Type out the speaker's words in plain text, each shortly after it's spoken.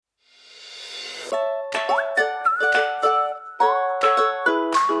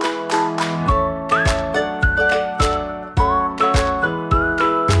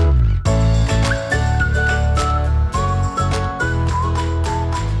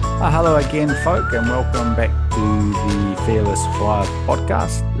Hello again, folk, and welcome back to the Fearless Flyer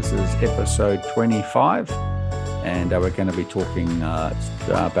podcast. This is episode 25, and we're going to be talking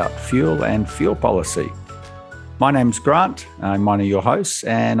about fuel and fuel policy. My name's Grant. I'm one of your hosts,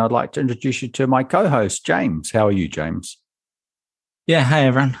 and I'd like to introduce you to my co-host, James. How are you, James? Yeah, hey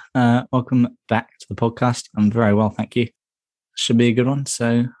everyone. Welcome back to the podcast. I'm very well, thank you. Should be a good one,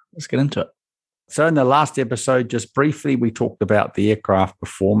 so let's get into it. So in the last episode, just briefly, we talked about the aircraft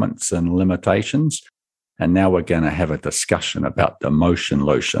performance and limitations, and now we're going to have a discussion about the motion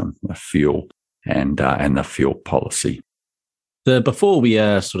lotion, the fuel, and the fuel policy. Before we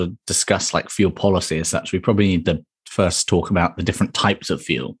sort of discuss like fuel policy as such, we probably need to first talk about the different types of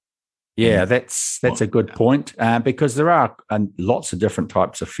fuel. Yeah, that's a good point because there are lots of different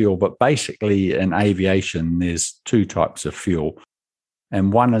types of fuel, but basically in aviation, there's two types of fuel.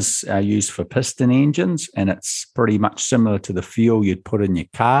 And one is used for piston engines, and it's pretty much similar to the fuel you'd put in your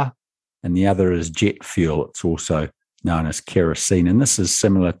car. And the other is jet fuel. It's also known as kerosene. And this is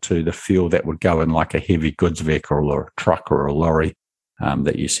similar to the fuel that would go in like a heavy goods vehicle or a truck or a lorry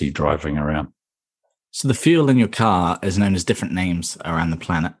that you see driving around. So the fuel in your car is known as different names around the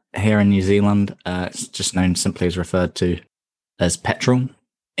planet. Here in New Zealand, it's just known simply as referred to as petrol.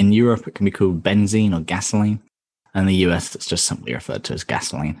 In Europe, it can be called benzene or gasoline. And the US, it's just simply referred to as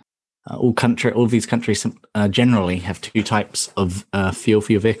gasoline. All of these countries generally have two types of fuel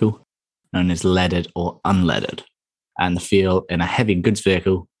for your vehicle, known as leaded or unleaded. And the fuel in a heavy goods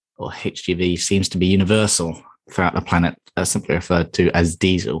vehicle, or HGV, seems to be universal throughout the planet, simply referred to as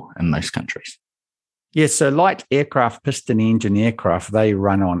diesel in most countries. Yes, so light aircraft, piston engine aircraft, they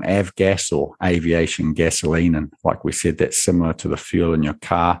run on avgas or aviation gasoline. And like we said, that's similar to the fuel in your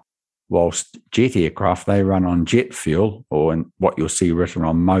car. Whilst jet aircraft, they run on jet fuel, or in what you'll see written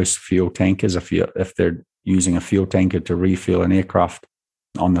on most fuel tankers. If they're using a fuel tanker to refuel an aircraft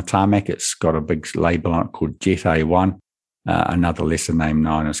on the tarmac, it's got a big label on it called Jet A1, another lesser name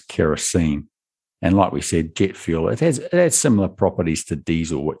known as kerosene. And like we said, jet fuel, it has similar properties to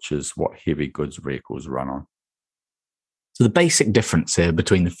diesel, which is what heavy goods vehicles run on. So the basic difference here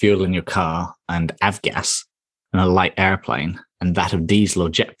between the fuel in your car and avgas in a light airplane and that of diesel or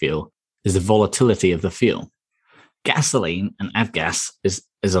jet fuel is the volatility of the fuel. Gasoline and avgas is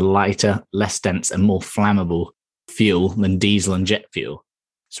a lighter, less dense and more flammable fuel than diesel and jet fuel.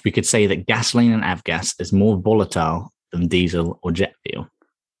 So we could say that gasoline and avgas is more volatile than diesel or jet fuel.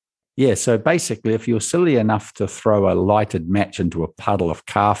 Yeah, so basically if you're silly enough to throw a lighted match into a puddle of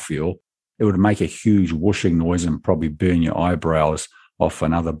car fuel, it would make a huge whooshing noise and probably burn your eyebrows off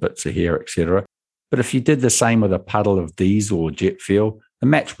and other bits of hair, etc. But if you did the same with a puddle of diesel or jet fuel, the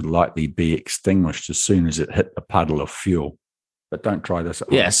match would likely be extinguished as soon as it hit the puddle of fuel. But don't try this at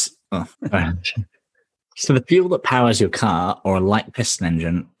home. Yes. So the fuel that powers your car or a light piston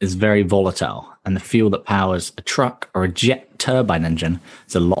engine is very volatile, and the fuel that powers a truck or a jet turbine engine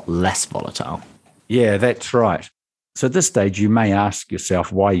is a lot less volatile. Yeah, that's right. So at this stage, you may ask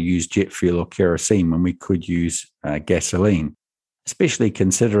yourself why use jet fuel or kerosene when we could use gasoline. Especially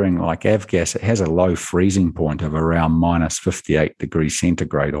considering like avgas, it has a low freezing point of around minus 58 degrees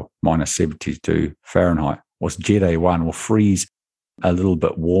centigrade or minus 72 Fahrenheit. Whilst Jet A1 will freeze a little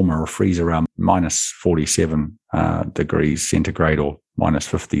bit warmer or freeze around minus 47 degrees centigrade or minus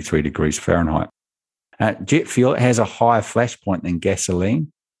 53 degrees Fahrenheit. Jet fuel has a higher flash point than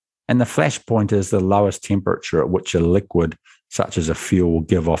gasoline, and the flash point is the lowest temperature at which a liquid such as a fuel will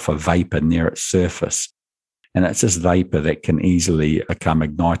give off a vapor near its surface. And it's this vapor that can easily become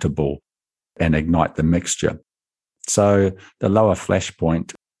ignitable and ignite the mixture. So the lower flash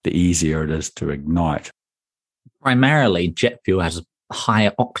point, the easier it is to ignite. Primarily, jet fuel has a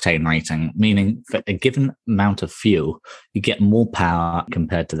higher octane rating, meaning for a given amount of fuel, you get more power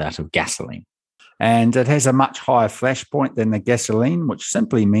compared to that of gasoline. And it has a much higher flash point than the gasoline, which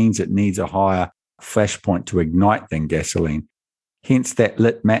simply means it needs a higher flash point to ignite than gasoline. Hence, that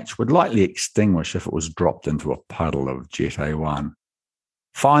lit match would likely extinguish if it was dropped into a puddle of Jet A1.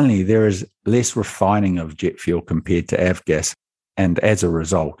 Finally, there is less refining of jet fuel compared to avgas, and as a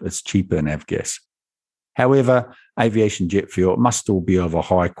result, it's cheaper than avgas. However, aviation jet fuel must still be of a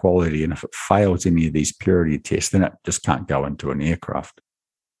high quality, and if it fails any of these purity tests, then it just can't go into an aircraft.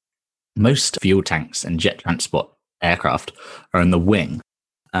 Most fuel tanks in jet transport aircraft are in the wing,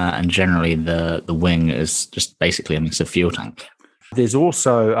 and generally the wing is just basically a mix of fuel tank. There's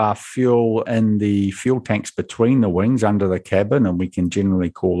also fuel in the fuel tanks between the wings under the cabin, and we can generally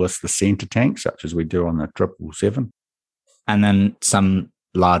call this the center tank, such as we do on the 777. And then some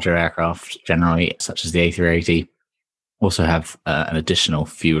larger aircraft, generally, such as the A380, also have an additional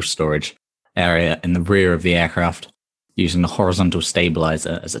fuel storage area in the rear of the aircraft, using the horizontal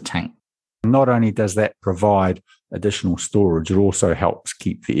stabilizer as a tank. Not only does that provide additional storage, it also helps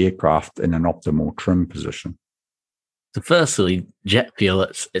keep the aircraft in an optimal trim position. So firstly, jet fuel,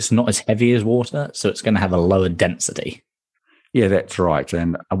 it's not as heavy as water, so it's going to have a lower density. Yeah, that's right.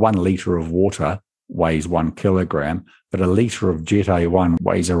 And 1 litre of water weighs 1 kilogram, but a litre of Jet A1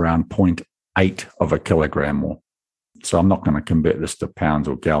 weighs around 0.8 of a kilogram more. So I'm not going to convert this to pounds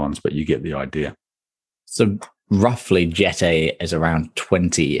or gallons, but you get the idea. So roughly Jet A is around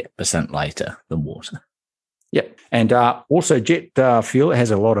 20% lighter than water. Yep. And also jet fuel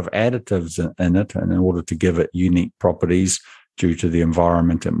has a lot of additives in it, and in order to give it unique properties due to the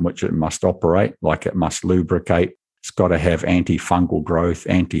environment in which it must operate, like it must lubricate, it's got to have antifungal growth,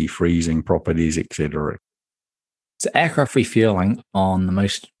 anti-freezing properties, etc. So aircraft refueling on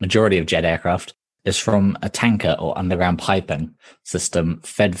the majority of jet aircraft is from a tanker or underground piping system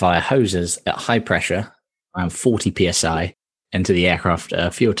fed via hoses at high pressure, around 40 psi, into the aircraft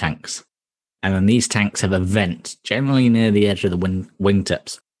fuel tanks. And then these tanks have a vent, generally near the edge of the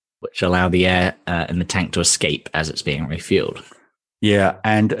wingtips, which allow the air in the tank to escape as it's being refueled. Yeah,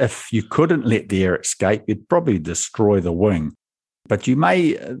 and if you couldn't let the air escape, you'd probably destroy the wing. But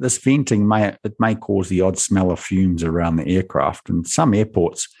this venting may cause the odd smell of fumes around the aircraft. And some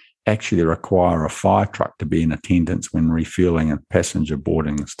airports actually require a fire truck to be in attendance when refueling and passenger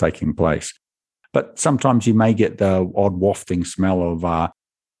boarding is taking place. But sometimes you may get the odd wafting smell of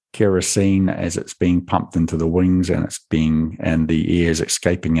kerosene as it's being pumped into the wings and the air is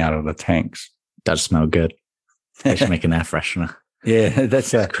escaping out of the tanks. Does smell good. They should make an air freshener. Yeah,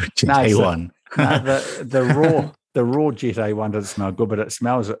 that's a A1. The raw Jet A1 doesn't smell good, but it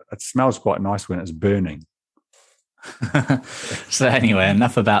smells quite nice when it's burning. So anyway,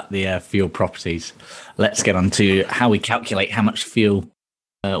 enough about the fuel properties. Let's get on to how we calculate how much fuel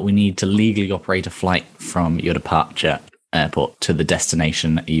we need to legally operate a flight from your departure airport to the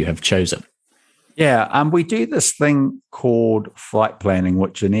destination you have chosen. Yeah, we do this thing called flight planning,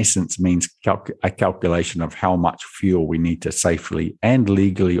 which in essence means a calculation of how much fuel we need to safely and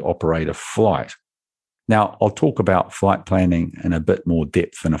legally operate a flight. Now, I'll talk about flight planning in a bit more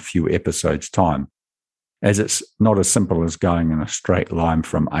depth in a few episodes' time, as it's not as simple as going in a straight line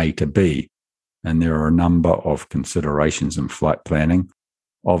from A to B, and there are a number of considerations in flight planning.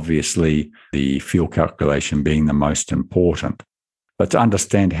 Obviously, the fuel calculation being the most important. But to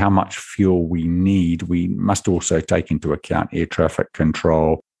understand how much fuel we need, we must also take into account air traffic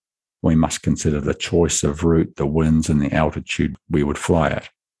control. We must consider the choice of route, the winds, and the altitude we would fly at.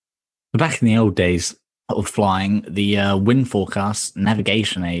 Back in the old days of flying, the wind forecasts,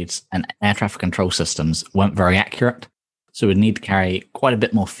 navigation aids, and air traffic control systems weren't very accurate. So we'd need to carry quite a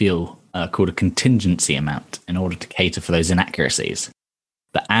bit more fuel, called a contingency amount, in order to cater for those inaccuracies.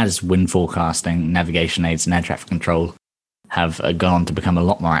 But as wind forecasting, navigation aids, and air traffic control have gone on to become a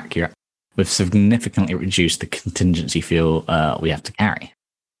lot more accurate, we've significantly reduced the contingency fuel we have to carry.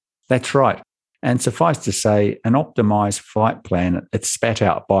 That's right. And suffice to say, an optimized flight plan, it's spat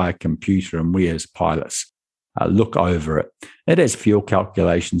out by a computer and we as pilots look over it. It has fuel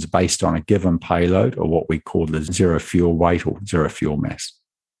calculations based on a given payload, or what we call the zero fuel weight or zero fuel mass.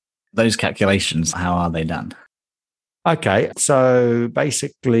 Those calculations, how are they done? Okay, so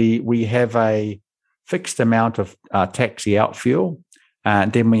basically we have a fixed amount of taxi out fuel.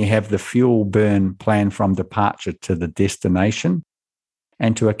 Then we have the fuel burn plan from departure to the destination.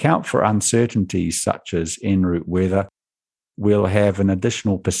 And to account for uncertainties such as en route weather, we'll have an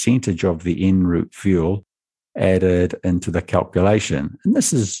additional percentage of the en route fuel added into the calculation. And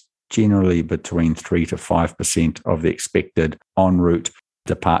this is generally between 3 to 5% of the expected en route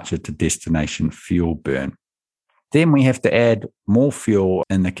departure to destination fuel burn. Then we have to add more fuel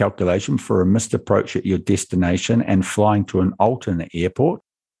in the calculation for a missed approach at your destination and flying to an alternate airport.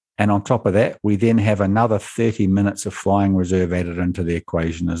 And on top of that, we then have another 30 minutes of flying reserve added into the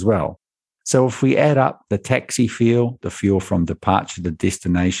equation as well. So if we add up the taxi fuel, the fuel from departure to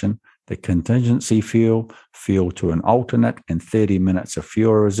destination, the contingency fuel, fuel to an alternate, and 30 minutes of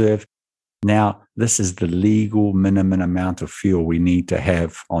fuel reserve, now this is the legal minimum amount of fuel we need to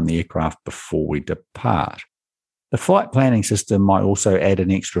have on the aircraft before we depart. The flight planning system might also add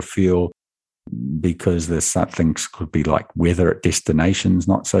an extra fuel because there's some things could be like weather at destinations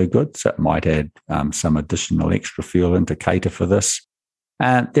not so good. So it might add some additional extra fuel in to cater for this.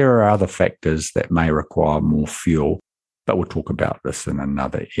 And there are other factors that may require more fuel, but we'll talk about this in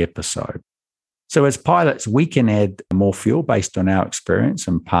another episode. So as pilots, we can add more fuel based on our experience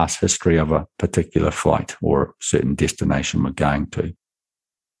and past history of a particular flight or a certain destination we're going to.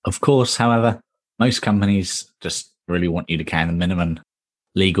 Of course, however, most companies just really want you to carry the minimum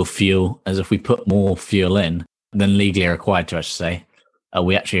legal fuel, as if we put more fuel in, than legally required to, I should say.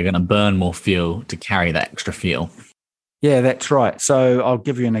 We actually are going to burn more fuel to carry that extra fuel. Yeah, that's right. So I'll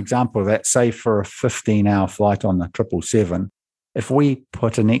give you an example of that. Say for a 15-hour flight on the 777, if we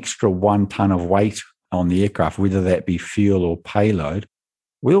put an extra 1 ton of weight on the aircraft, whether that be fuel or payload,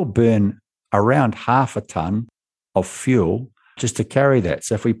 we'll burn around half a ton of fuel just to carry that.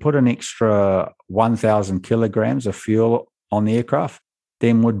 So if we put an extra 1,000 kilograms of fuel on the aircraft,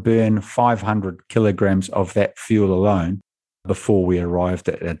 then would burn 500 kilograms of that fuel alone before we arrived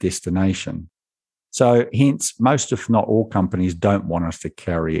at our destination. So hence, most if not all companies don't want us to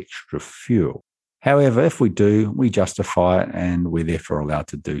carry extra fuel. However, if we do, we justify it and we're therefore allowed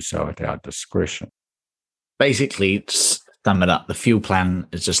to do so at our discretion. Basically, to sum it up, the fuel plan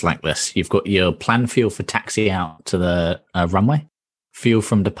is just like this. You've got your planned fuel for taxi out to the runway, fuel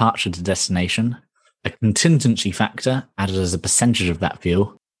from departure to destination, a contingency factor added as a percentage of that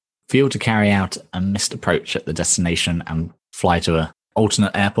fuel, fuel to carry out a missed approach at the destination and fly to an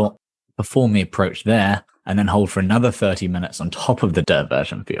alternate airport, perform the approach there, and then hold for another 30 minutes on top of the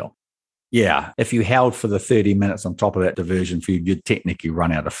diversion fuel. Yeah, if you held for the 30 minutes on top of that diversion fuel, you'd technically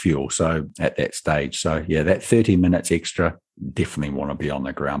run out of fuel. So at that stage, so yeah, that 30 minutes extra, definitely want to be on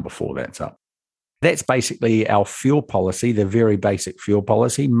the ground before that's up. That's basically our fuel policy, the very basic fuel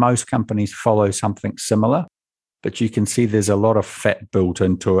policy. Most companies follow something similar, but you can see there's a lot of fat built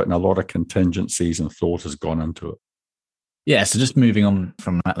into it and a lot of contingencies and thought has gone into it. Yeah, so just moving on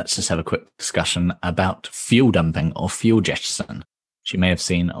from that, let's just have a quick discussion about fuel dumping or fuel jettison, which you may have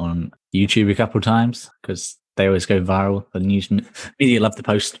seen on YouTube a couple of times because they always go viral. The news media love to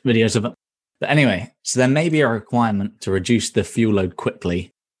post videos of it. But anyway, so there may be a requirement to reduce the fuel load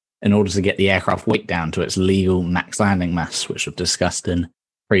quickly in order to get the aircraft weight down to its legal max landing mass, which we've discussed in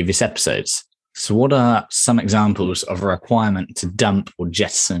previous episodes. So what are some examples of a requirement to dump or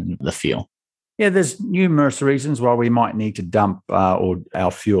jettison the fuel? Yeah, there's numerous reasons why we might need to dump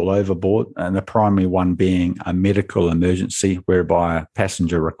our fuel overboard, and the primary one being a medical emergency whereby a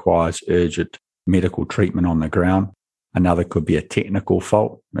passenger requires urgent medical treatment on the ground. Another could be a technical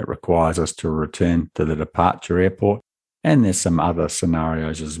fault that requires us to return to the departure airport, and there's some other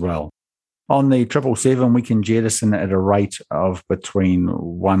scenarios as well. On the 777, we can jettison at a rate of between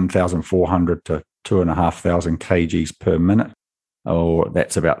 1,400 to 2,500 kgs per minute, or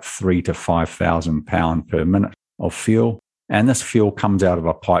that's about 3,000 to 5,000 pounds per minute of fuel. And this fuel comes out of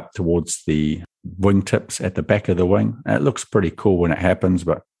a pipe towards the wingtips at the back of the wing. And it looks pretty cool when it happens,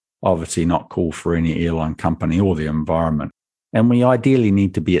 but obviously not cool for any airline company or the environment. And we ideally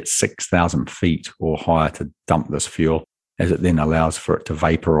need to be at 6,000 feet or higher to dump this fuel, as it then allows for it to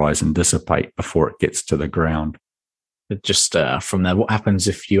vaporize and dissipate before it gets to the ground. Just from there, what happens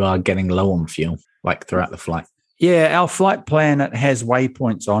if you are getting low on fuel, like throughout the flight? Yeah, our flight plan, it has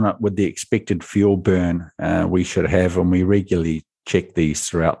waypoints on it with the expected fuel burn we should have, and we regularly check these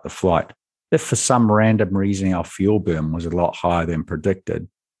throughout the flight. If for some random reason our fuel burn was a lot higher than predicted,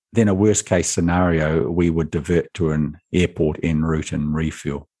 then a worst case scenario, we would divert to an airport en route and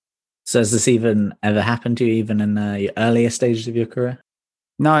refuel. So has this even ever happened to you, even in your earlier stages of your career?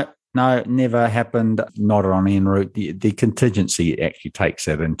 No, never happened. Not on en route. The contingency actually takes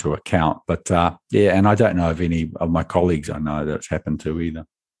that into account. But yeah, and I don't know of any of my colleagues I know that's happened to either.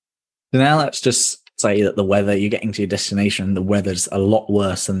 So now let's just say that the weather, you're getting to your destination, the weather's a lot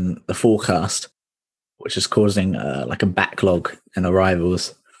worse than the forecast, which is causing like a backlog in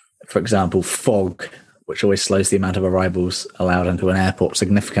arrivals. For example, fog, which always slows the amount of arrivals allowed into an airport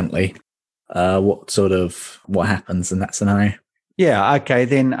significantly. What happens in that scenario? Yeah, okay,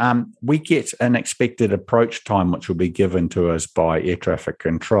 then we get an expected approach time, which will be given to us by air traffic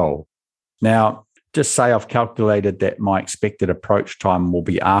control. Now, just say I've calculated that my expected approach time will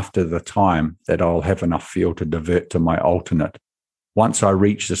be after the time that I'll have enough fuel to divert to my alternate. Once I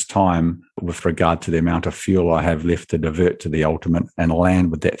reach this time with regard to the amount of fuel I have left to divert to the ultimate and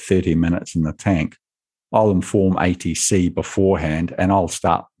land with that 30 minutes in the tank, I'll inform ATC beforehand and I'll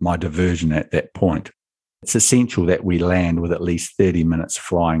start my diversion at that point. It's essential that we land with at least 30 minutes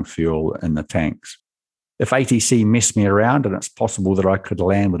flying fuel in the tanks. If ATC mess me around and it's possible that I could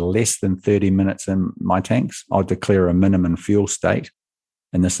land with less than 30 minutes in my tanks, I'll declare a minimum fuel state.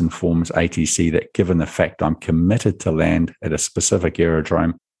 And this informs ATC that given the fact I'm committed to land at a specific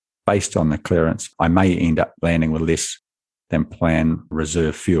aerodrome based on the clearance, I may end up landing with less than planned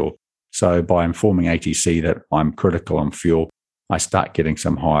reserve fuel. So by informing ATC that I'm critical on fuel, I start getting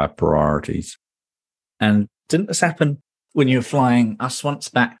some higher priorities. And didn't this happen when you were flying us once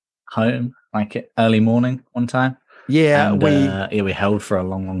back home, like early morning one time? Yeah, and, we held for a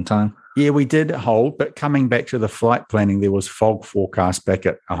long, long time. Yeah, we did hold, but coming back to the flight planning, there was fog forecast back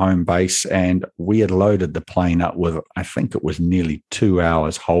at a home base, and we had loaded the plane up with, I think it was nearly 2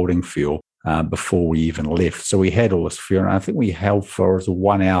 hours holding fuel before we even left. So we had all this fuel, and I think we held for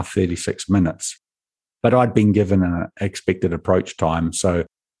 1 hour, 36 minutes. But I'd been given an expected approach time, so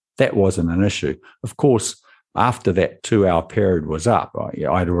that wasn't an issue. Of course, after that 2 hour period was up,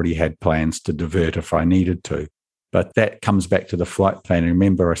 I'd already had plans to divert if I needed to. But that comes back to the flight plan.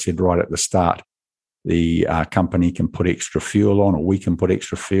 Remember, I said right at the start, the company can put extra fuel on, or we can put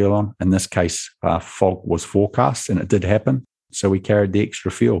extra fuel on. In this case, fog was forecast, and it did happen. So we carried the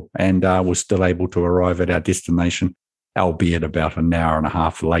extra fuel and was still able to arrive at our destination, albeit about an hour and a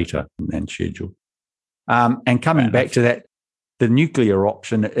half later than scheduled. And coming back to that, the nuclear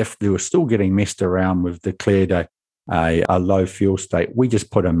option, if they were still getting messed around with declared a low fuel state, we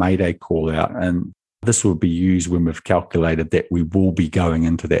just put a mayday call out, and this will be used when we've calculated that we will be going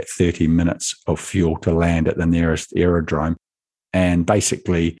into that 30 minutes of fuel to land at the nearest aerodrome. And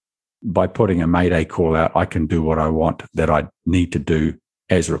basically, by putting a mayday call out, I can do what I want that I need to do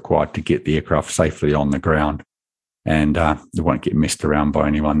as required to get the aircraft safely on the ground. And it won't get messed around by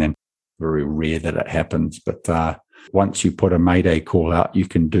anyone then. Very rare that it happens. But once you put a mayday call out, you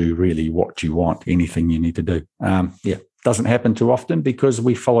can do really what you want, anything you need to do. Doesn't happen too often because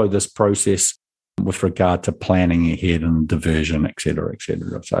we follow this process with regard to planning ahead and diversion, et cetera, et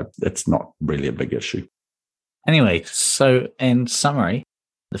cetera. So it's not really a big issue. Anyway, so in summary,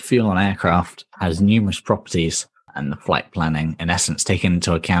 the fuel on aircraft has numerous properties, and the flight planning, in essence, taking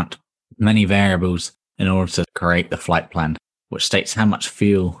into account many variables in order to create the flight plan, which states how much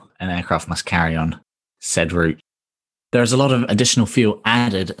fuel an aircraft must carry on said route. There is a lot of additional fuel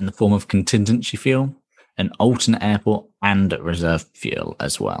added in the form of contingency fuel, an alternate airport, and reserve fuel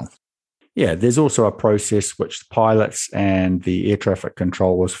as well. Yeah, there's also a process which the pilots and the air traffic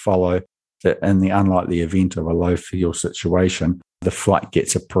controllers follow that in the unlikely event of a low fuel situation, the flight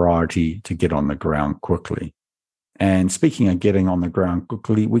gets a priority to get on the ground quickly. And speaking of getting on the ground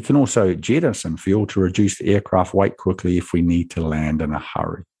quickly, we can also jettison fuel to reduce the aircraft weight quickly if we need to land in a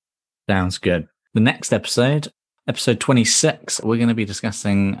hurry. Sounds good. The next episode 26, we're going to be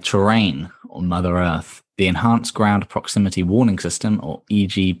discussing terrain on Mother Earth, the Enhanced Ground Proximity Warning System, or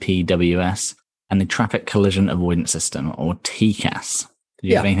EGPWS, and the Traffic Collision Avoidance System, or TCAS. Did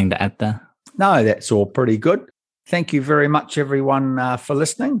you have anything to add there? No, that's all pretty good. Thank you very much, everyone, for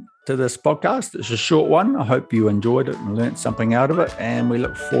listening to this podcast. It's a short one. I hope you enjoyed it and learned something out of it, and we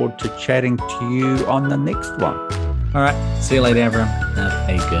look forward to chatting to you on the next one. All right. See you later, everyone. Have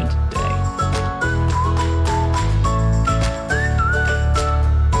a good